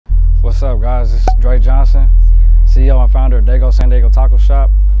What's up, guys? This is Dre Johnson, CEO and founder of Daygos SanDiego Taco Shop,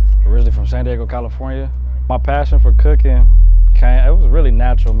 originally from San Diego, California. My passion for cooking it was really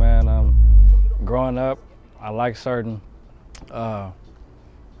natural, man. Growing up, I like certain,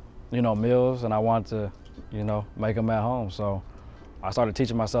 meals, and I wanted to, make them at home. So I started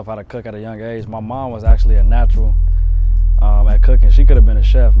teaching myself how to cook at a young age. My mom was actually a natural at cooking. She could have been a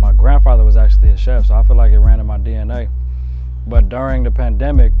chef. My grandfather was actually a chef, so I feel like it ran in my DNA. But during the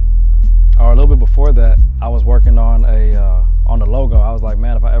pandemic, or a little bit before that, I was working on the logo. I was like,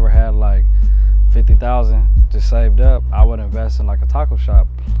 man, if I ever had like 50,000 just saved up, I would invest in like a taco shop.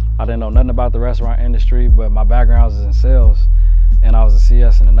 I didn't know nothing about the restaurant industry, but my background is in sales, and I was a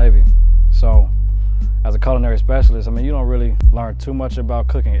CS in the Navy. So as a culinary specialist, I mean, you don't really learn too much about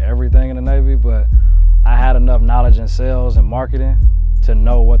cooking everything in the Navy, but I had enough knowledge in sales and marketing to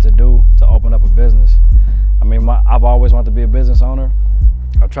know what to do to open up a business. I mean, I've always wanted to be a business owner.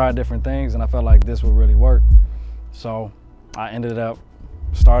 I've tried different things, and I felt like this would really work. So I ended up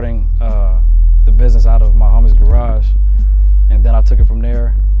starting the business out of my homie's garage, and then I took it from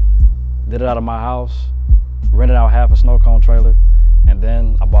there, did it out of my house, rented out half a snow cone trailer, and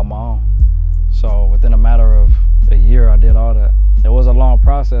then I bought my own. So within a matter of a year, I did all that. It was a long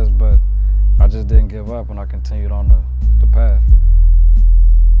process, but I just didn't give up, and I continued on the path.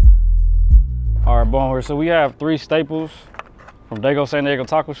 All right, boom here. So we have 3 staples from Daygos SanDiego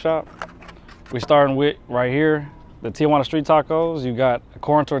Taco Shop. We starting with right here, the Tijuana street tacos. You got a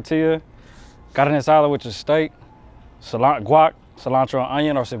corn tortilla, carne asada, which is steak, guac, cilantro,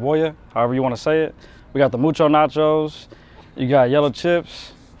 onion, or cebolla, however you want to say it. We got the mucho nachos. You got yellow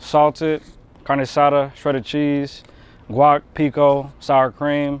chips, salted, carne asada, shredded cheese, guac, pico, sour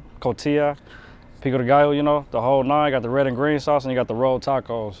cream, cotija, pico de gallo, the whole 9. You got the red and green sauce, and you got the rolled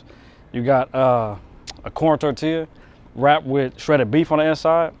tacos. You got a corn tortilla wrapped with shredded beef on the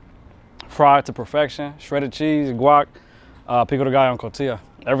inside, fried to perfection, shredded cheese, guac, pico de gallo, and cotija.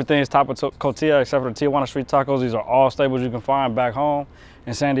 Everything is topped with cotija except for the Tijuana street tacos. These are all staples you can find back home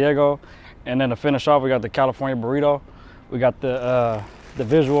in San Diego. And then to finish off, we got the California burrito. We got the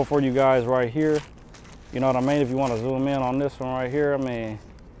visual for you guys right here. You know what I mean? If you want to zoom in on this one right here, I mean,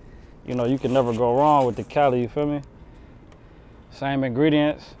 you can never go wrong with the Cali, you feel me? Same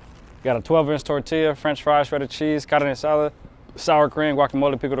ingredients. Got a 12-inch tortilla, French fries, shredded cheese, carne asada, sour cream,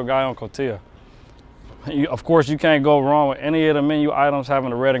 guacamole, pico de gallo, and cotija. Of course, you can't go wrong with any of the menu items having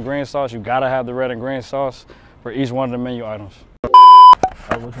the red and green sauce. You gotta have the red and green sauce for each one of the menu items.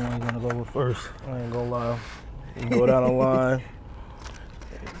 Which one you gonna go with first? I ain't gonna lie. You go down the line.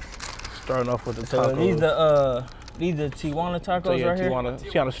 Starting off with the tacos. So these the Tijuana tacos, so yeah, right here?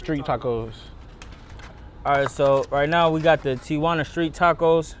 Tijuana street tacos. All right, so right now we got the Tijuana street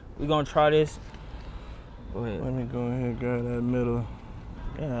tacos. We're gonna try this. Go ahead. Let me go ahead and grab that middle.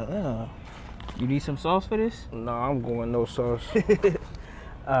 Yeah. You need some sauce for this? No, I'm going no sauce. All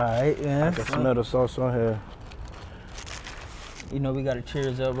right, man. I can smell the sauce on here. We gotta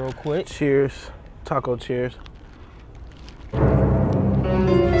cheers up real quick. Cheers. Taco cheers.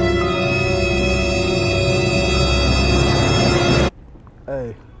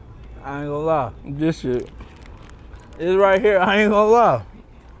 Hey, I ain't gonna lie. this shit. It's right here, I ain't gonna lie.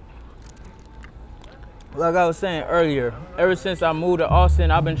 Like I was saying earlier, ever since I moved to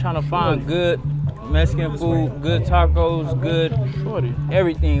Austin, I've been trying to find good Mexican food, good tacos, good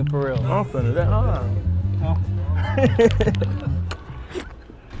everything for real. I'm finna that hard.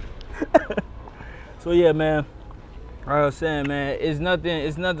 So yeah, man. Like I was saying, man, it's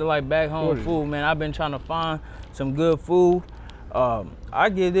nothing like back home food, man. I've been trying to find some good food. I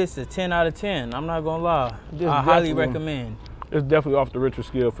give this a 10 out of 10. I'm not gonna lie. I highly recommend. It's definitely off the richer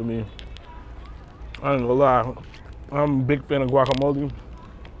scale for me. I ain't gonna lie. I'm a big fan of guacamole.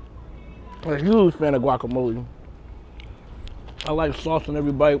 I'm a huge fan of guacamole. I like sauce on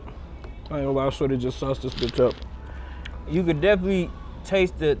every bite. I ain't gonna lie, I sort of just sauce this bitch up. You could definitely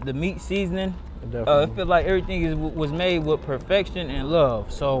taste the meat seasoning. I feel like everything was made with perfection and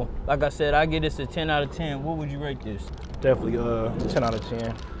love. So, like I said, I give this a 10 out of 10. What would you rate this? Definitely 10 out of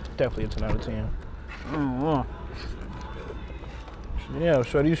 10. Definitely a 10 out of 10. Yeah,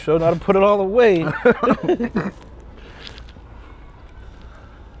 Shorty, you showed how to put it all away.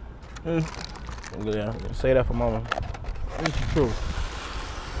 Yeah, say that for mama. It's true.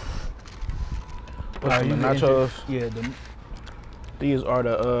 What's the nachos? Yeah, these are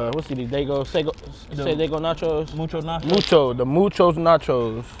the what's these Daygos? SanDiego nachos. Mucho nachos. The muchos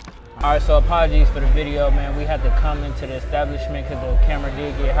nachos. All right, so apologies for the video, man. We had to come into the establishment because the camera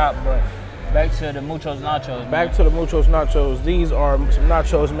did get hot, but back to the muchos nachos. Back to the muchos nachos. These are some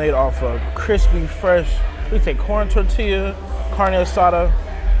nachos made off of crispy, fresh. We take corn tortilla, carne asada,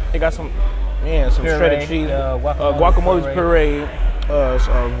 It got some, man, some shredded cheese, guacamole puree,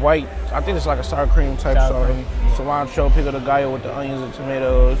 white. I think it's like a sour cream type sauce. Cilantro, pico de gallo with the onions and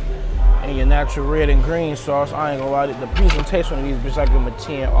tomatoes, and your natural red and green sauce. I ain't gonna lie, the presentation of these bitches, I give them a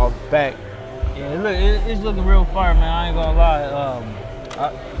 10 off back. Yeah, it's looking real fire, man. I ain't gonna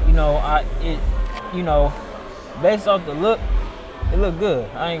lie. Based off the look, it look good.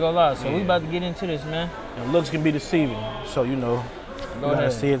 I ain't gonna lie. So we about to get into this, man. And looks can be deceiving, so you know. Go you gotta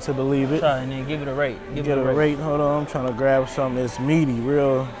ahead. see it to believe it. Try and then give it a rate. Give it a rate. Hold on, I'm trying to grab something that's meaty,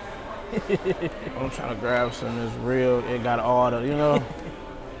 real. I'm trying to grab something that's real. It got all the, you know.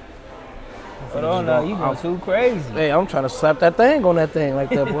 Hold on now, you going too crazy. Hey, I'm trying to slap that thing on that thing like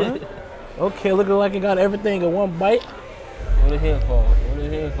that, boy. Okay, looking like it got everything in one bite. What it here for? What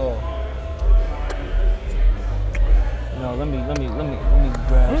it here for? No, let me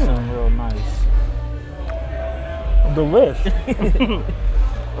grab something real nice. Delish.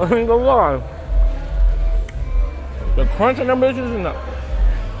 I ain't gonna lie. The crunch in them bitches is not. I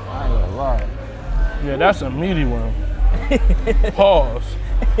ain't gonna lie. Yeah, that's a meaty one. Pause.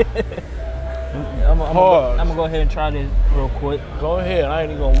 I'm gonna go ahead and try this real quick. Go ahead. I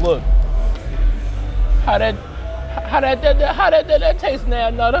ain't even gonna look. How that taste now,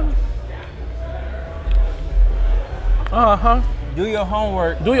 Nutter? Do your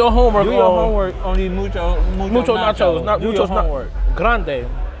homework. Do your homework. Do your homework on these mucho nachos. Not Do muchos your homework. Grande.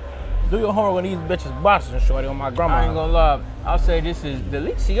 Do your homework when these bitches bossing, shorty, on my grandma. I ain't gonna lie. I'll say this is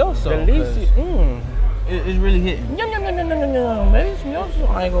delicioso. It's really hitting. Delicioso.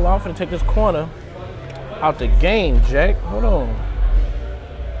 I ain't gonna lie. I'm finna take this corner out the game, Jack. Hold on.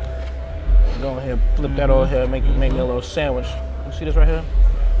 Go ahead and flip that over here. Make me a little sandwich. You see this right here?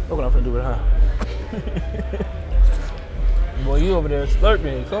 Look what I'm finna do with her. Boy, you over there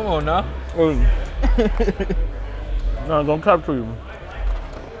slurping. Come on now. No, don't capture you.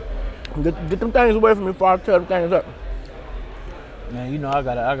 Get them things away from me before I tear them things up. Man, you know I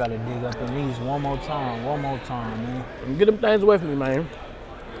gotta dig up in these one more time, man. Get them things away from me, man.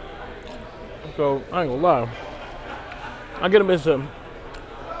 So I ain't gonna lie. I get them as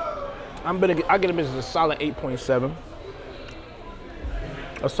a solid 8.7.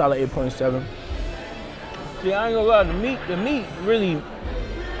 A solid 8.7. See, I ain't gonna lie, the meat really,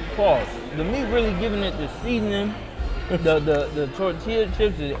 pause. The meat really giving it the seasoning. the tortilla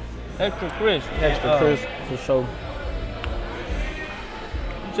chips is extra crisp. Extra crisp for sure.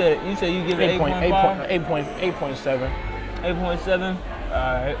 You said you give it 8.5? 8.7. 8.7?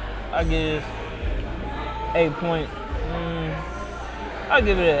 Alright. I give 8. I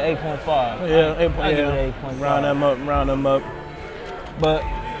give it an 8.5. Yeah, I give it an 8.5. Round them up. But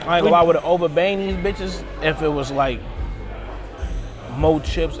I ain't gonna lie, with the overbang these bitches if it was like more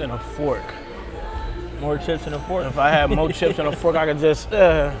chips and a fork. More chips and a fork? If I had more chips and a fork, I could just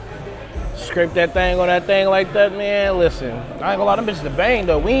scrape that thing on that thing like that, man. Listen, I ain't gonna lie, them bitches the bang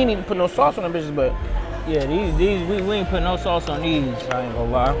though. We ain't need to put no sauce on them bitches, but yeah, these we ain't put no sauce on these. I ain't gonna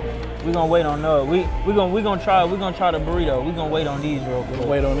lie. We gonna wait on those. We gonna try the burrito. We gonna wait on these real quick.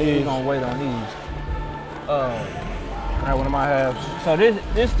 Wait on these. We gonna wait on these. All right, one of my halves. So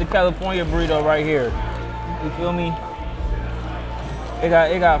this the California burrito right here. You feel me? It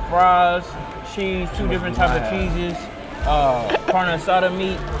got fries, cheese, two different types of cheeses, carne asada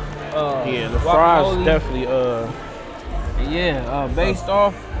meat. Yeah, the fries definitely. Based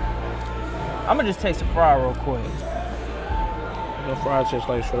off. I'm gonna just taste the fry real quick. The fries taste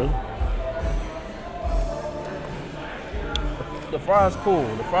like shrimp. The fries cool.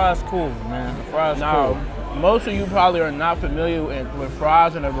 The fries cool, man. The fries cool. Most of you probably are not familiar with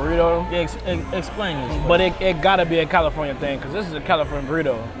fries and a burrito. Yeah, explain this. But it gotta be a California thing, because this is a California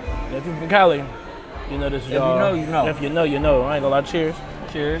burrito. And if you're from Cali, you know this is y'all. If you know, you know. If you know, you know. I ain't gonna lie, cheers.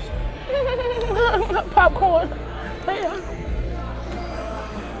 Cheers. Popcorn.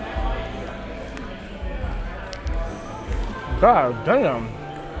 God damn.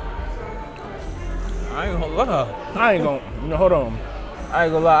 I ain't gonna lie. I ain't gonna, no, hold on. I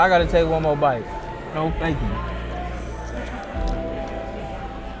ain't gonna lie, I gotta take one more bite. No, thank you.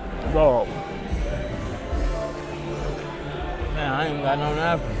 Dog. Man, I ain't got no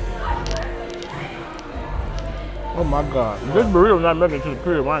napkin. Oh my God. This burrito not making it to the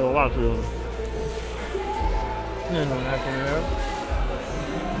crib, I ain't gonna lie to you. There's no napkin there.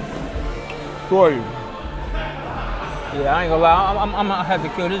 For you. Yeah, I ain't gonna lie, I'm gonna have to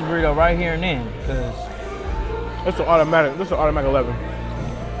kill this burrito right here and then, cause This is automatic 11.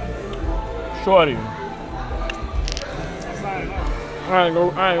 Shorty. I ain't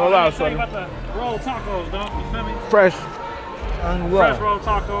gonna lie, shorty. About the rolled tacos, dog. You feel me? Fresh. Fresh rolled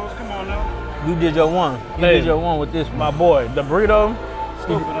tacos. Come on now. You did your one. You did your one with this one. My boy, the burrito,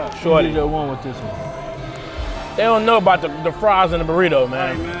 Scoop it up. Shorty. You just one with this one. They don't know about the fries and the burrito,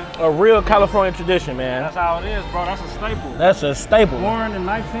 man. Hey, man. A real California tradition, man. That's how it is, bro. That's a staple. That's a staple. Born in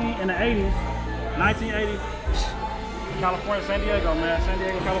the 80s, 1980s. California, SanDiego, man.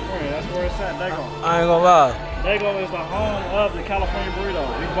 SanDiego, California. That's where it's at, Daygos. I ain't gonna lie. Daygos is the home of the California burrito.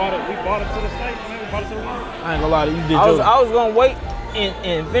 We bought it to the States, man. We bought it to the world. I ain't gonna lie to you. You did I yours. was gonna wait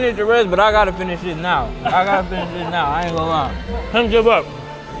and finish the rest, but I gotta finish this now. I ain't gonna lie. Don't give up.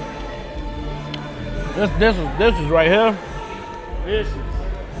 This is right here. Vicious.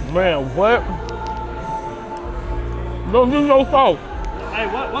 Man, what? Don't do no salt. Hey,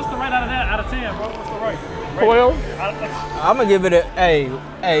 what's the rate out of that? Out of 10, bro? What's the rate? 12. I'm gonna give it a,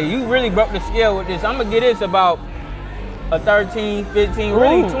 hey, you really broke the scale with this. I'm gonna give this about a 13, 15,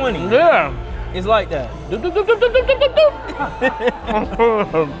 really 20. Yeah. It's like that.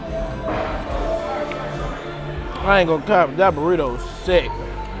 I ain't gonna cop. That burrito's sick.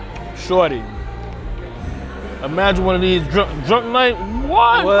 Shorty. Imagine one of these drunk night.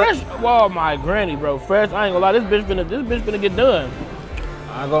 What? Fresh? Oh my granny, bro. Fresh. I ain't gonna lie. This bitch finna get done.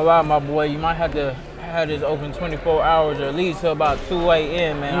 I ain't gonna lie, my boy. You might have to have this open 24 hours or at least till about 2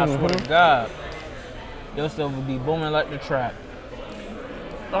 a.m. Man, I swear to God, your stuff will be booming like the trap.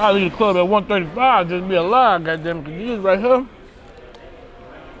 I'll leave the club at 1:35. Just be alive, goddamn. Cause you right here.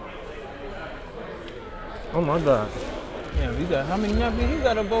 Oh my God. Yeah, you got how many napkins you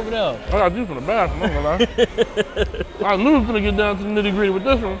got up over there? I got you from the bathroom. I'm gonna lie. I knew we was gonna get down to the nitty gritty with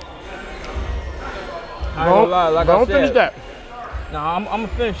this one. I ain't gonna lie, like I Don't said. finish that. No, I'm gonna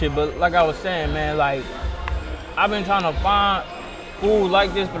finish it, but like I was saying, man, like I've been trying to find food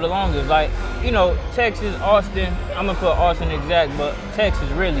like this for the longest. Like, you know, Texas, Austin. I'm gonna put Austin exact, but Texas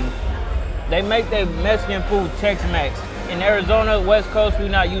really. They make their Mexican food Tex-Mex. In Arizona, West Coast, we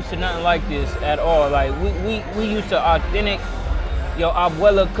not used to nothing like this at all. Like we used to authentic, your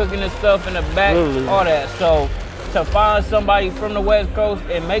abuela cooking the stuff in the back, all that. So to find somebody from the West Coast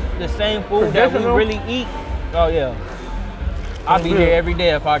and make the same food that we really eat, oh yeah. I'll be there every day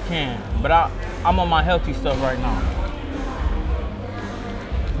if I can. But I'm on my healthy stuff right now.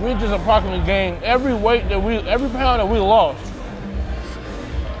 We just approximately gained every pound that we lost.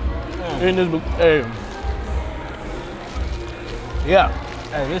 In this, hey. Yeah.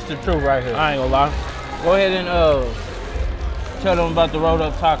 Hey, this is the truth right here. I ain't gonna lie. Go ahead and tell them about the rolled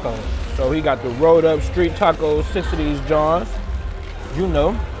up tacos. So he got the rolled up street tacos, 6 of these Johns. You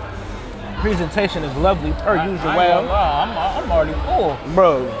know. Presentation is lovely per usual. I'm already full.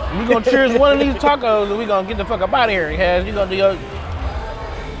 Bro, we gonna cheers one of these tacos and we gonna get the fuck up out of here. Has you gonna do your.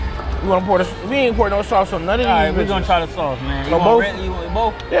 We wanna pour this. We ain't pouring no sauce on none of these. Alright, we're gonna try the sauce, man. You both? You want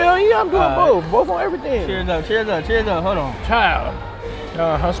both? Yeah, I'm doing both. Both on everything. Cheers up. Hold on. Child.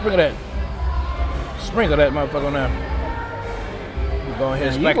 Sprinkle that motherfucker on there. You go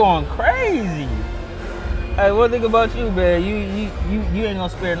ahead and You going crazy. Hey, what think about you, man? You ain't gonna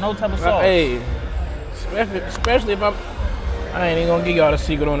spare no type of sauce. Hey, especially if I ain't even gonna give y'all the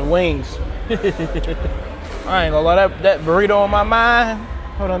secret on the wings. I ain't gonna lie, that burrito on my mind.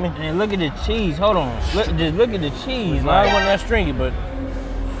 Hold on, And look at the cheese. Hold on. Just look at the cheese. I wasn't that stringy, but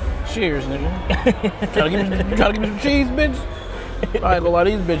cheers, nigga. You trying to give me some cheese, bitch? I ain't gonna lie,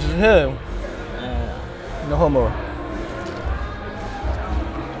 these bitches here. No homo.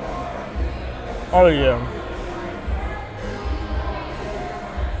 Oh yeah.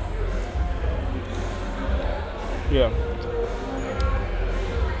 Yeah.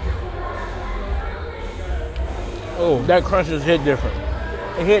 Oh, that crunch is hit different.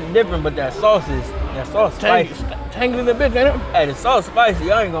 It hit different, but that sauce spicy. Tangy in the bitch, ain't it? Hey, the sauce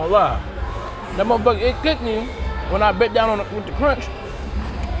spicy, I ain't gonna lie. That motherfucker, it kicked me when I bit down on it with the crunch.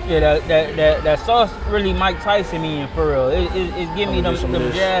 Yeah, that sauce really Mike Tyson me in for real. It give me them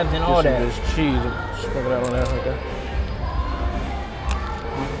jabs and all that. This cheese, sprinkle that on there right there.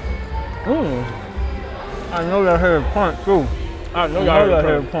 I know that hair punch too. I know y'all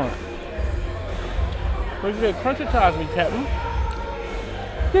heard punch. What you say? Crunchitize me, Captain.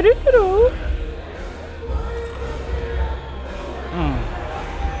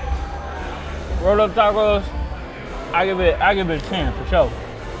 Rolled up tacos, I give it a 10 for sure.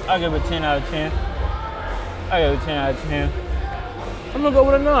 I give it 10 out of 10. I give it 10 out of 10. I'm gonna go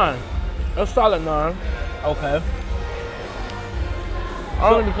with a 9. A solid 9. Okay.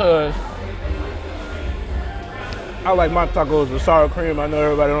 Only because I like my tacos with sour cream. I know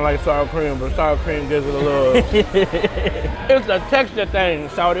everybody don't like sour cream, but sour cream gives it a little. It's a texture thing,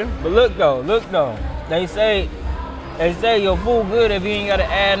 Saudi. But look though. They say your food good if you ain't gotta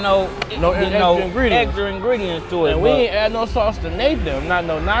add no extra ingredients to it. And we ain't add no sauce to not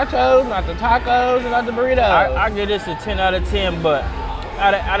no nachos, not the tacos, and not the burritos. I give this a 10 out of 10, but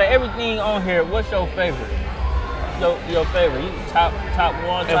out of everything on here, what's your favorite? Your favorite? You top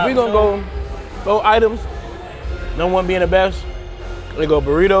one. If we gonna go items, number one being the best, they go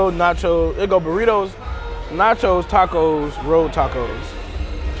burrito, nacho. They go burritos, nachos, tacos, rolled tacos.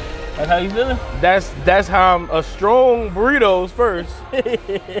 That's how you feeling? That's how I'm a strong burritos first.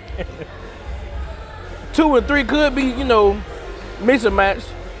 2 and 3 could be, you know, mix and match.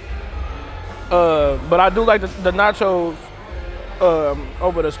 But I do like the nachos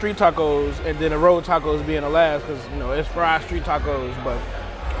over the street tacos, and then the road tacos being the last, because you know it's fried street tacos. But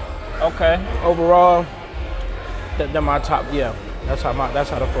okay, overall, they're my top. Yeah, that's how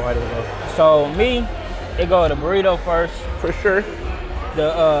the 4 items go. So me, it go the burrito first For sure.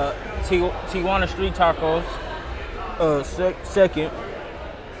 The Tijuana street tacos second.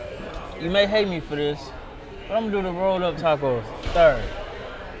 You may hate me for this, but I'm gonna do the rolled up tacos third.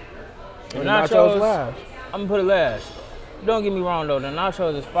 The nachos last. I'm gonna put it last. Don't get me wrong though, the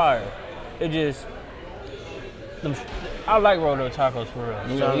nachos is fire. It just, I like rolled up tacos for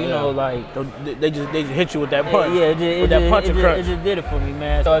real. So you know, like they just hit you with that punch. Yeah, with that punch and crunch. It just did it for me,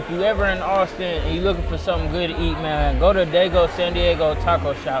 man. So if you ever in Austin and you looking for something good to eat, man, go to Daygos SanDiego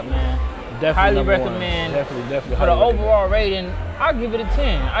Taco Shop, man. Definitely highly recommend. Definitely. For the overall rating, I give it a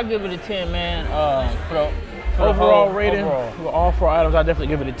 10. I give it a 10, man. For the overall rating, for all 4 items, I definitely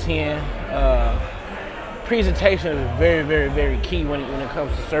give it a 10. Presentation is very, very, very key when it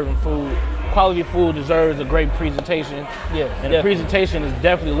comes to serving food. Quality food deserves a great presentation. Yeah, and the presentation is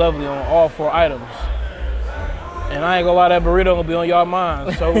definitely lovely on all 4 items. And I ain't gonna lie, that burrito gonna be on y'all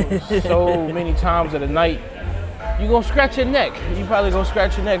minds so many times of the night. You gonna scratch your neck. You probably gonna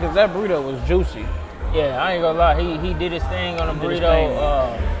scratch your neck because that burrito was juicy. Yeah, I ain't gonna lie. He did his thing on the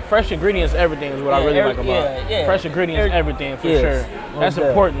burrito. Fresh ingredients, everything is what I really like about. Yeah. Fresh ingredients, everything for sure. That's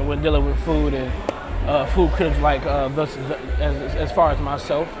important when dealing with food and food critics like as far as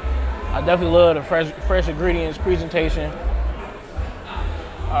myself. I definitely love the fresh ingredients, presentation.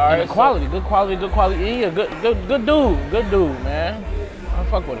 All right, and quality, good quality. Yeah, good dude, man. I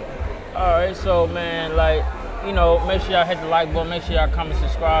fuck with it. All right, so man, like, you know, make sure y'all hit the like button, make sure y'all comment,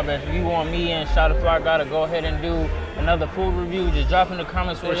 subscribe. If you want me and Shot the Fly Guy to go ahead and do another food review, just drop in the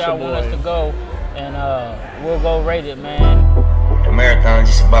comments where y'all want us to go, and we'll go rate it, man. The marathon is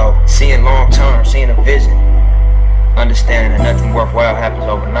just about seeing long term, seeing a vision, understanding that nothing worthwhile happens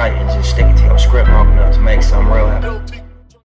overnight, and just sticking to your script long enough to make something real happen.